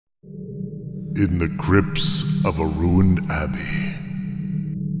In the crypts of a ruined abbey,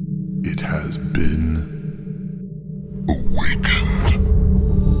 it has been awakened.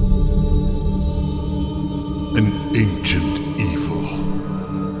 An ancient evil,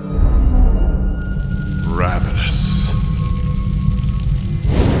 ravenous,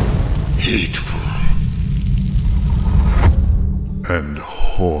 hateful, and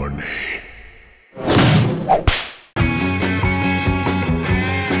horny.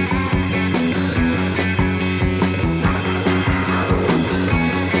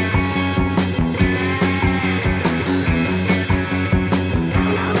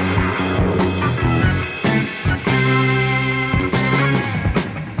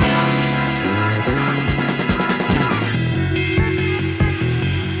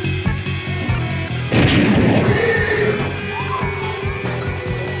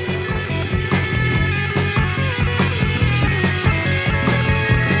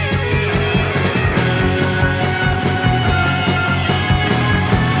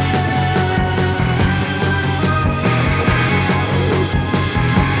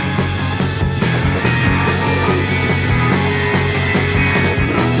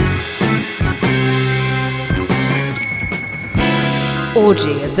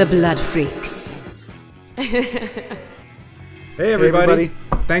 Orgy of the Blood Freaks. Hey everybody.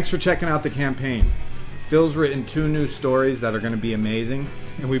 Thanks for checking out the campaign. Phil's written 2 new stories that are going to be amazing,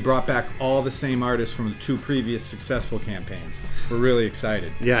 and we brought back all the same artists from the 2 previous successful campaigns. We're really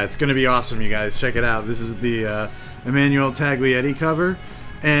excited. Yeah, it's going to be awesome, you guys. Check it out. This is the Emmanuel Taglietti cover,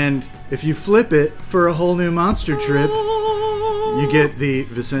 and if you flip it for a whole new monster trip, you get the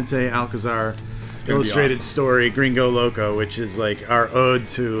Vicente Alcazar illustrated story Gringo Loco, which is like our ode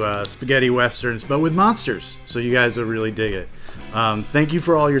to spaghetti westerns, but with monsters. So you guys will really dig it. Thank you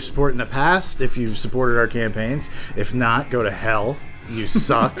for all your support in the past, if you've supported our campaigns. If not, go to hell. You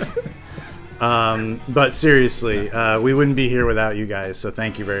suck. But seriously, we wouldn't be here without you guys, so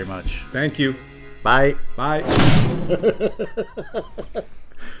thank you very much. Thank you. Bye. Bye.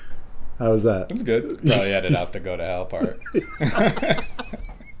 How was that? That's good. Probably edit out the go to hell part.